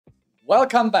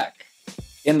Welcome back.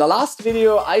 In the last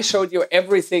video, I showed you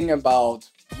everything about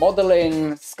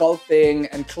modeling, sculpting,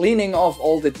 and cleaning off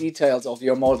all the details of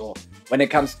your model when it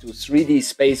comes to 3D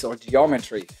space or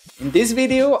geometry. In this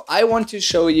video, I want to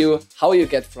show you how you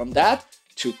get from that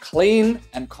to clean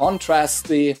and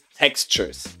contrasty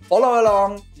textures. Follow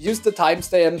along, use the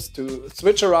timestamps to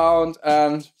switch around,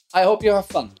 and I hope you have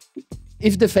fun.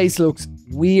 If the face looks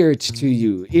weird to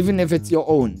you, even if it's your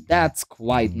own, that's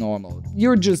quite normal.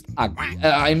 You're just ugly.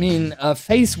 A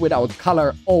face without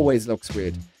color always looks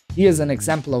weird. Here's an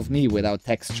example of me without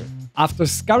texture. After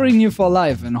scarring you for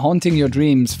life and haunting your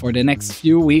dreams for the next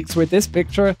few weeks with this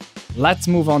picture, let's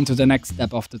move on to the next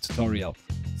step of the tutorial.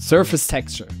 Surface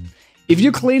texture. If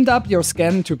you cleaned up your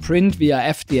scan to print via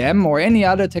FDM or any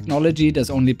other technology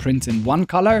that only prints in one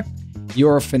color,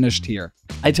 you're finished here.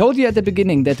 I told you at the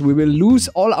beginning that we will lose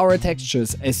all our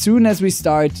textures as soon as we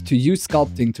start to use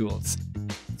sculpting tools.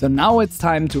 So now it's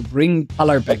time to bring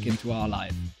color back into our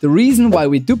life. The reason why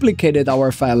we duplicated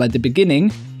our file at the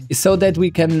beginning is so that we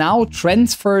can now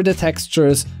transfer the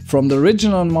textures from the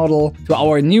original model to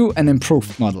our new and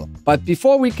improved model. But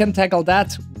before we can tackle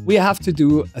that, we have to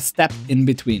do a step in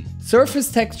between.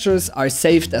 Surface textures are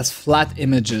saved as flat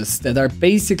images that are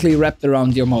basically wrapped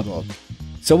around your model.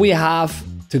 So we have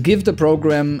to give the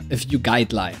program a few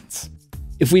guidelines.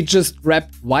 If we just wrap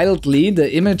wildly,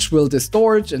 the image will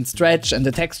distort and stretch and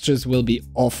the textures will be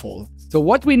awful. So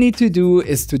what we need to do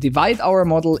is to divide our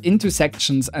model into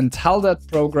sections and tell that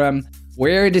program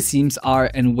where the seams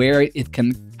are and where it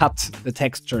can cut the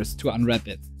textures to unwrap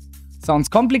it. Sounds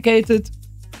complicated?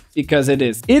 Because it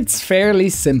is. It's fairly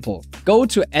simple. Go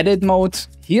to edit mode.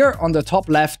 Here on the top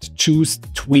left, choose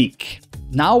tweak.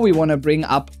 Now we want to bring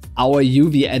up our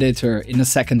UV editor in a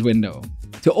second window.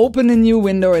 To open a new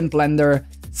window in Blender,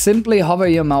 simply hover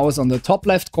your mouse on the top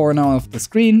left corner of the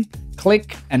screen,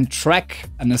 click and drag,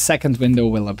 and a second window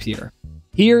will appear.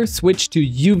 Here, switch to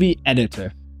UV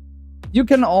editor. You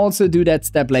can also do that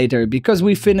step later because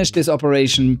we finished this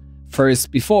operation first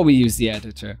before we use the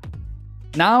editor.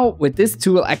 Now, with this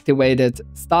tool activated,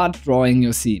 start drawing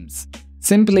your seams.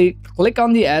 Simply click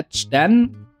on the edge,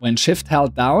 then, when Shift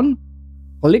held down,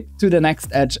 click to the next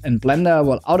edge and Blender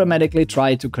will automatically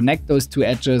try to connect those two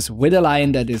edges with a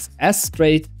line that is as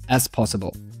straight as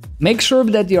possible. Make sure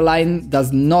that your line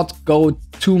does not go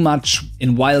too much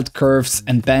in wild curves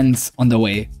and bends on the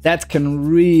way. That can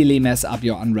really mess up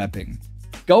your unwrapping.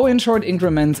 Go in short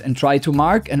increments and try to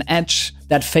mark an edge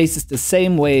that faces the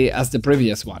same way as the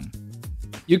previous one.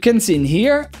 You can see in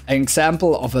here an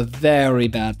example of a very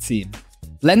bad seam.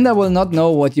 Blender will not know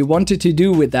what you wanted to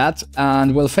do with that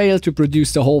and will fail to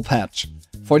produce the whole patch.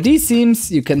 For these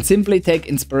seams, you can simply take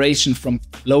inspiration from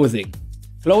clothing.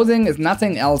 Clothing is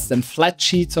nothing else than flat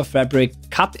sheets of fabric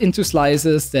cut into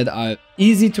slices that are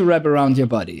easy to wrap around your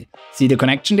body. See the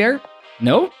connection there?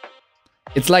 No?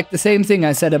 It's like the same thing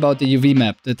I said about the UV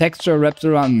map. The texture wraps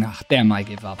around. Damn, I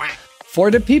give up. For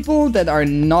the people that are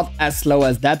not as slow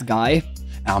as that guy,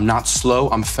 I'm not slow,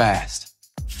 I'm fast.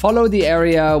 Follow the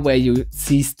area where you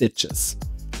see stitches.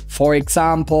 For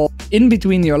example, in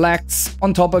between your legs,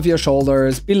 on top of your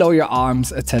shoulders, below your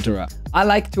arms, etc. I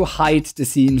like to hide the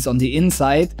seams on the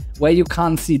inside where you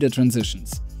can't see the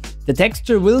transitions. The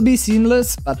texture will be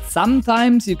seamless, but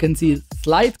sometimes you can see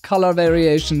slight color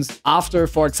variations after,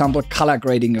 for example, color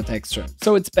grading your texture.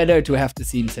 So it's better to have the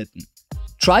seams hidden.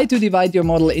 Try to divide your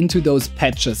model into those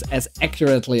patches as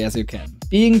accurately as you can.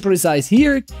 Being precise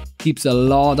here keeps a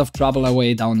lot of trouble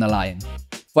away down the line.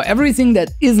 For everything that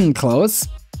isn't close,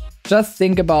 just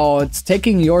think about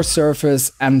taking your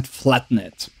surface and flatten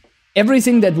it.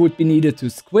 Everything that would be needed to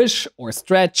squish or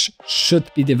stretch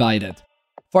should be divided.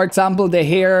 For example, the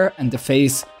hair and the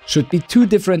face should be two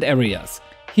different areas.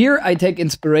 Here I take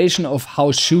inspiration of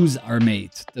how shoes are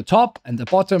made. The top and the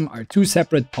bottom are two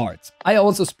separate parts. I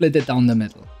also split it down the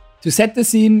middle. To set the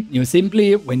seam, you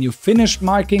simply, when you finish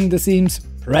marking the seams,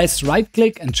 press right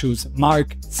click and choose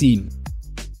Mark Seam.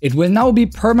 It will now be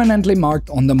permanently marked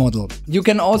on the model. You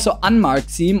can also unmark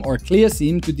seam or clear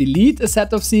seam to delete a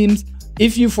set of seams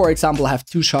if you, for example, have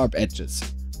too sharp edges.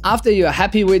 After you're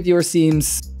happy with your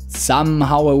seams,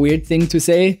 somehow a weird thing to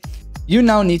say, you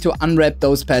now need to unwrap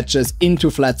those patches into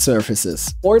flat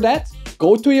surfaces. For that,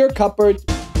 go to your cupboard,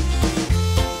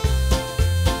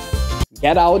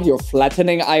 get out your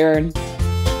flattening iron,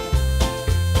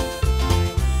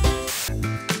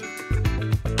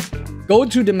 go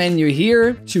to the menu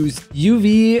here, choose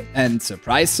UV and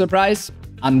surprise, surprise,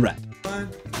 unwrap.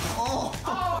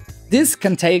 This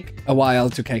can take a while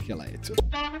to calculate.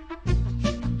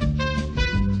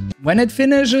 When it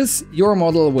finishes, your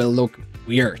model will look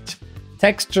weird.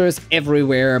 Textures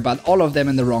everywhere, but all of them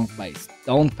in the wrong place.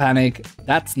 don't panic,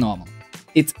 that's normal.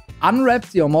 It's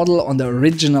unwrapped your model on the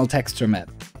original texture map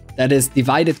that is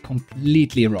divided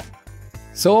completely wrong.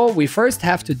 So we first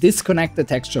have to disconnect the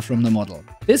texture from the model.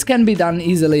 This can be done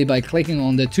easily by clicking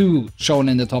on the 2 shown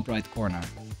in the top right corner.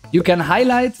 You can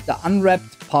highlight the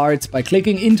unwrapped parts by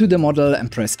clicking into the model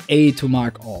and press A to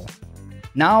mark all.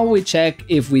 Now we check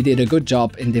if we did a good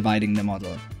job in dividing the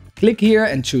model. Click here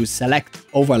and choose Select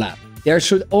Overlap. There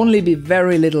should only be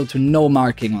very little to no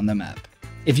marking on the map.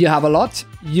 If you have a lot,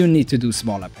 you need to do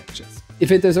smaller patches.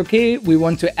 If it is okay, we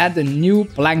want to add a new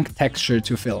blank texture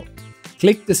to fill.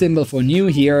 Click the symbol for new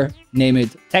here, name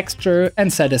it texture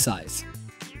and set a size.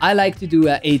 I like to do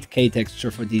a 8K texture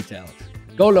for detailed.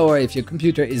 Go lower if your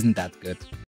computer isn't that good.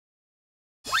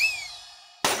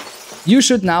 You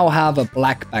should now have a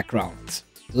black background.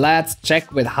 Let's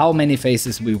check with how many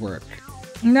faces we work.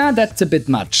 Nah, that's a bit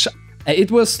much.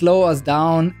 It will slow us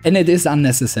down and it is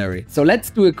unnecessary. So let's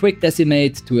do a quick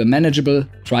decimate to a manageable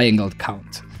triangle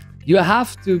count. You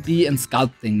have to be in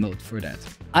sculpting mode for that.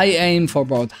 I aim for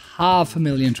about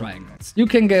 500,000 triangles. You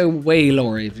can go way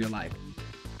lower if you like.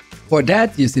 For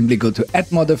that, you simply go to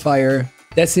Add Modifier,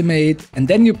 Decimate, and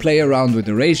then you play around with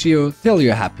the ratio till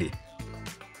you're happy.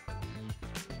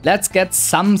 Let's get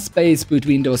some space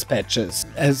between those patches,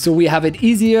 so we have it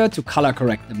easier to color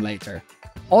correct them later.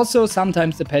 Also,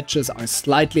 sometimes the patches are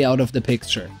slightly out of the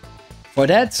picture. For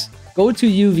that, go to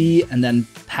UV and then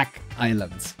Pack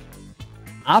Islands.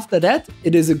 After that,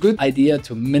 it is a good idea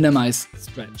to minimize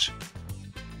stretch.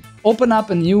 Open up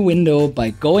a new window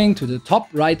by going to the top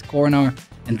right corner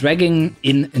and dragging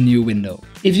in a new window.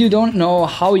 If you don't know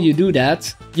how you do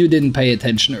that, you didn't pay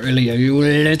attention earlier, you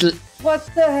little... What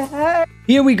the heck?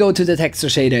 Here we go to the texture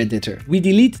shader editor. We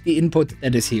delete the input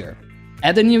that is here.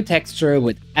 Add a new texture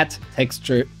with Add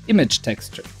Texture, Image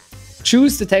Texture.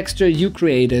 Choose the texture you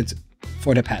created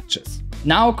for the patches.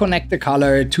 Now connect the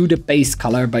color to the base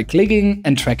color by clicking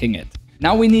and dragging it.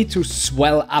 Now we need to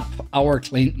swell up our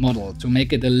cleaned model to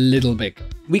make it a little bigger.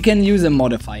 We can use a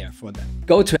modifier for that.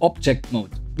 Go to Object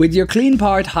Mode. With your clean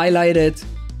part highlighted,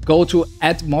 go to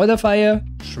Add Modifier,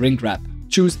 Shrink Wrap.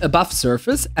 Choose Above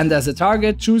Surface and as a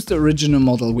target choose the original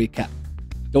model we kept.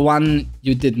 The one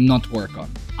you did not work on.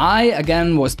 I,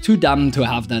 again, was too dumb to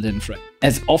have that in frame.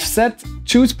 As offset,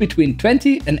 choose between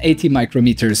 20 and 80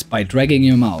 micrometers by dragging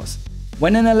your mouse.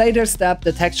 When in a later step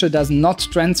the texture does not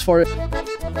transfer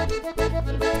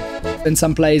in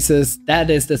some places, that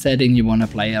is the setting you want to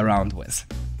play around with.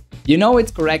 You know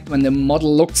it's correct when the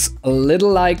model looks a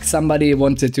little like somebody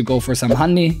wanted to go for some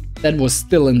honey that was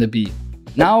still in the bee.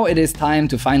 Now it is time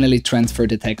to finally transfer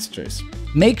the textures.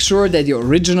 Make sure that your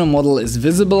original model is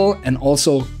visible and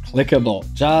also clickable,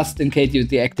 just in case you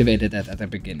deactivated it at the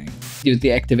beginning.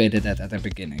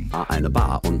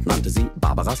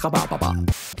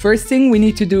 First thing we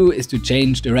need to do is to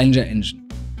change the render engine.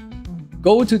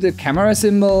 Go to the camera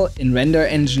symbol, in render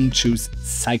engine choose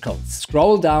cycles.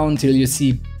 Scroll down till you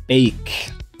see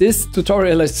bake. This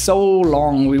tutorial is so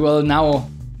long, we will now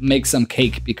make some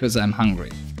cake because I'm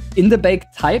hungry. In the bake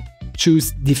type,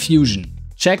 choose diffusion.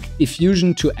 Check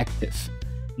diffusion to active.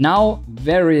 Now,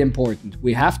 very important,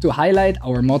 we have to highlight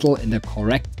our model in the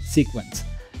correct sequence.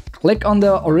 Click on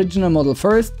the original model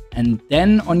first and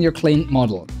then on your cleaned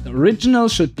model. The original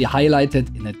should be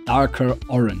highlighted in a darker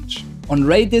orange. On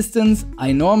ray distance,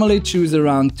 I normally choose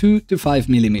around 2 to 5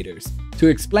 millimeters. To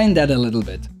explain that a little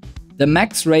bit, the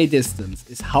max ray distance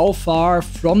is how far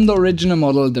from the original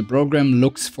model the program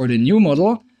looks for the new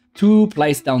model to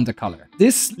place down the color.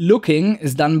 This looking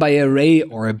is done by a ray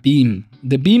or a beam.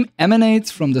 The beam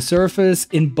emanates from the surface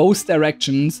in both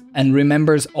directions and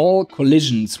remembers all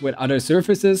collisions with other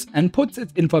surfaces and puts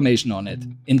its information on it,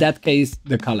 in that case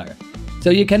the color. So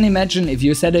you can imagine if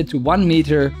you set it to 1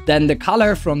 meter, then the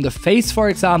color from the face, for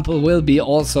example, will be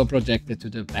also projected to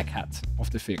the back hat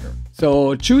of the figure.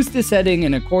 So choose the setting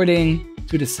in according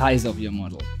to the size of your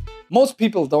model. Most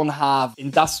people don't have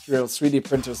industrial 3D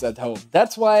printers at home.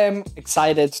 That's why I'm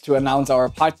excited to announce our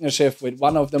partnership with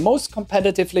one of the most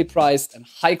competitively priced and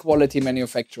high quality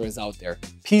manufacturers out there,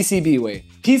 PCBWay.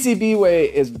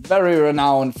 PCBWay is very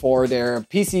renowned for their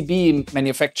PCB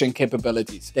manufacturing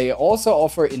capabilities. They also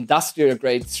offer industrial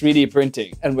grade 3D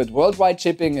printing, and with worldwide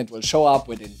shipping it will show up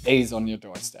within days on your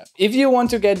doorstep. If you want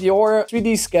to get your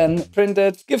 3D scan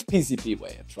printed, give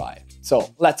PCBWay a try.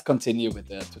 So let's continue with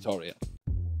the tutorial.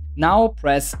 Now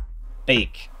press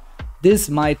bake. This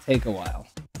might take a while.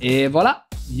 Et voila!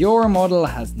 Your model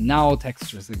has now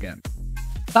textures again.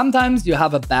 Sometimes you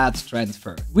have a bad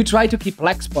transfer. We try to keep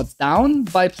black spots down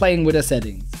by playing with the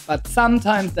settings, but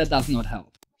sometimes that does not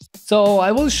help. So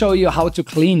I will show you how to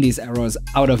clean these errors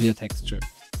out of your texture.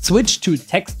 Switch to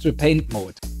texture paint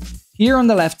mode. Here on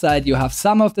the left side, you have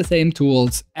some of the same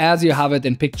tools as you have it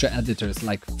in picture editors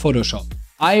like Photoshop.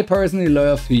 I personally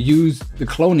love to use the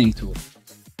cloning tool.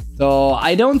 So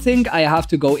I don't think I have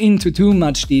to go into too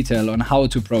much detail on how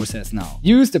to process now.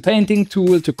 Use the painting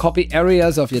tool to copy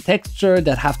areas of your texture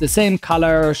that have the same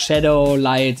color, shadow,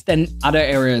 light than other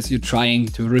areas you're trying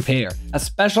to repair.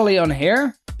 Especially on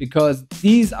hair, because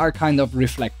these are kind of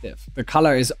reflective. The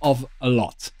color is off a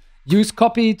lot. Use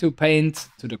copy to paint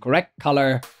to the correct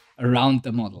color around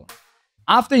the model.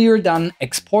 After you're done,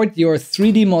 export your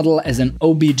 3D model as an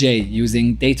OBJ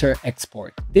using data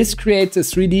export. This creates a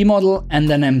 3D model and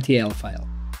an MTL file.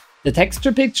 The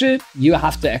texture picture you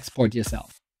have to export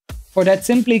yourself. For that,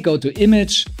 simply go to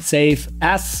Image, Save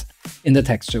As in the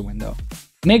texture window.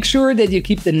 Make sure that you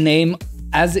keep the name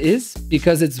as is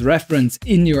because it's referenced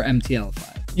in your MTL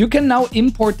file. You can now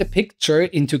import the picture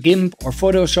into GIMP or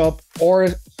Photoshop or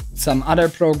some other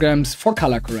programs for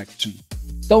color correction.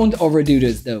 Don't overdo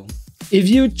this though. If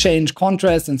you change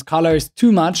contrast and colors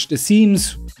too much, the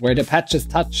seams where the patches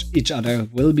touch each other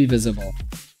will be visible.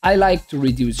 I like to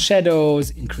reduce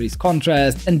shadows, increase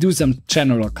contrast, and do some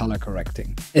general color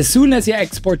correcting. As soon as you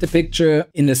export the picture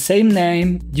in the same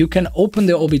name, you can open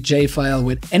the OBJ file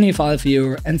with any file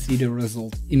viewer and see the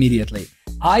result immediately.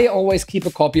 I always keep a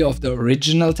copy of the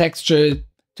original texture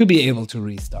to be able to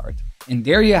restart. And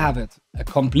there you have it, a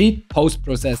complete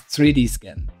post-processed 3D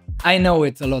scan. I know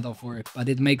it's a lot of work, but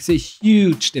it makes a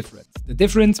huge difference. The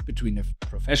difference between a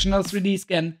professional 3D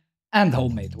scan and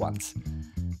homemade ones.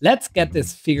 Let's get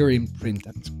this figurine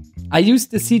printed. I use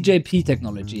the CJP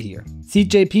technology here.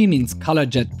 CJP means color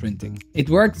jet printing. It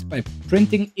works by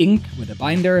printing ink with a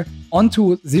binder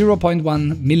onto 0.1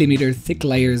 mm thick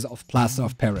layers of plaster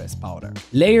of Paris powder.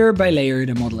 Layer by layer,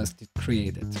 the model is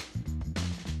created.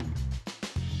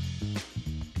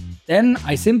 Then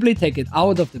I simply take it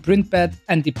out of the print bed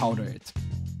and depowder it.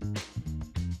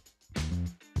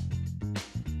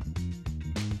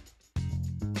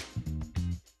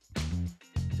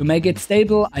 To make it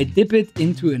stable, I dip it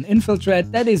into an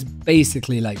infiltrate that is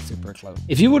basically like Superglue.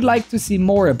 If you would like to see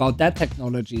more about that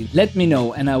technology, let me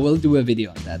know and I will do a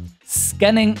video on that.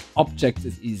 Scanning objects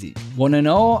is easy. Wanna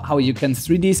know how you can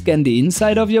 3D scan the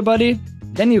inside of your body?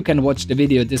 Then you can watch the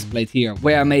video displayed here,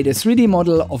 where I made a 3D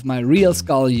model of my real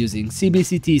skull using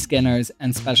CBCT scanners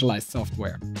and specialized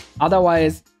software.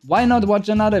 Otherwise, why not watch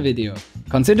another video?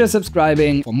 Consider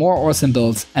subscribing for more awesome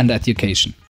builds and education.